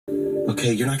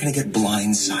okay? You're not going to get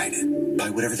blindsided by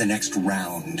whatever the next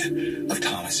round of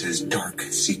Thomas's dark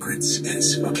secrets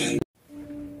is, okay?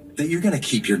 That you're going to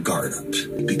keep your guard up,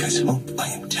 because Hope, I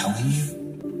am telling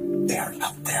you, they are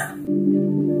out there.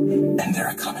 And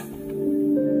they're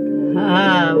coming.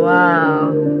 Ah,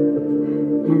 wow.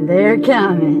 And they're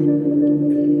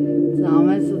coming.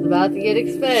 Thomas is about to get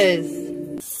exposed.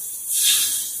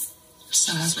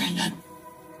 So how's Granddad?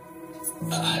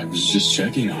 I was just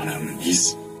checking on him.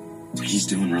 He's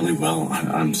doing really well.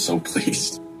 I'm so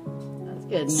pleased. That's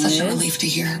good news. Such a relief to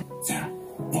hear. Yeah,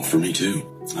 well, for me too.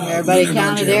 Everybody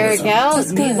counted Eric out,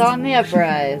 and he's on the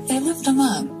uprise. They lift him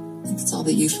up. It's all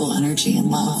the youthful energy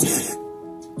and love. There's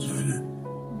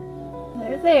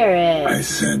Eric. I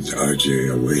sent RJ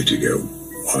away to get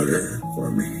water for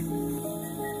me,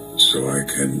 so I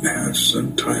can have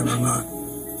some time alone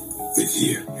with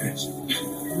you. That's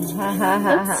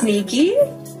sneaky.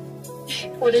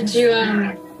 What did you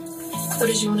want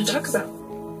to talk about?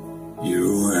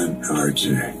 You and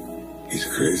RJ. He's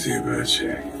crazy about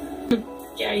you.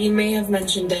 Yeah, you may have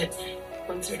mentioned it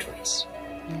once or twice.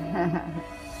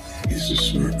 He's a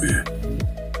smart man.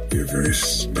 You're very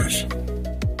special.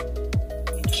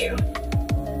 Thank you.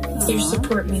 Your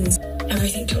support means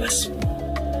everything to us.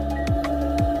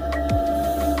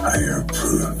 I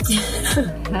approve.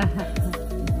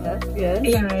 That's good.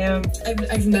 Yeah,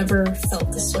 I've never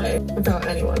felt this way about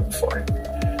anyone before.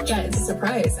 Yeah, it's a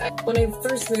surprise. When I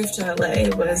first moved to LA,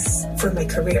 it was for my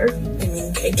career. I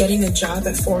mean, getting a job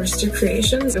at Forrester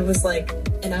Creations, it was like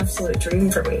an absolute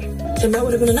dream for me. And that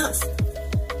would have been enough.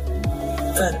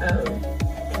 But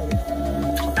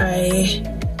I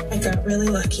got really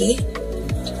lucky,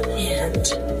 and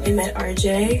I met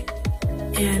RJ,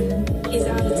 and he's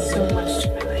added so much to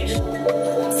my life.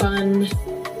 Fun,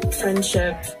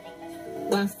 friendship,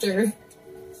 laughter,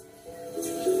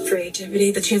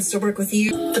 creativity, the chance to work with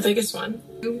you. The biggest one,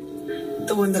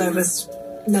 the one that I was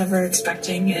never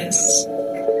expecting, is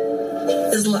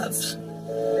love.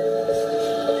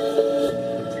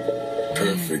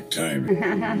 Perfect time.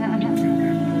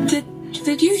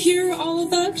 Did you hear all of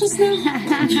that just now?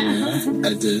 Yeah,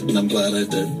 I did, and I'm glad I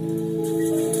did.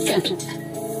 Good.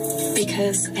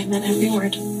 Because I meant every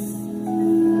word.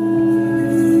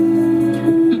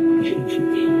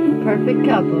 Perfect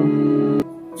couple.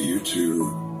 You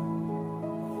two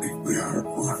think we are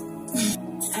one.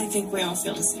 I think we all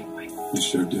feel the same way. You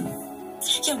sure do.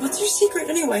 Yeah, what's your secret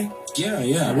anyway?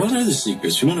 Yeah. What are the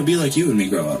secrets? We want to be like you when we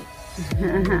grow up.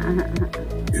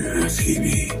 You're asking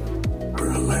me for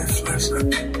a life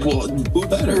lesson. Well, who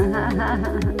better?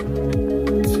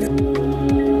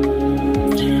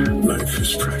 Life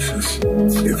is precious.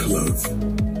 If love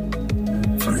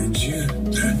finds you,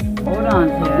 then Hold on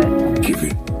to it. give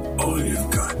it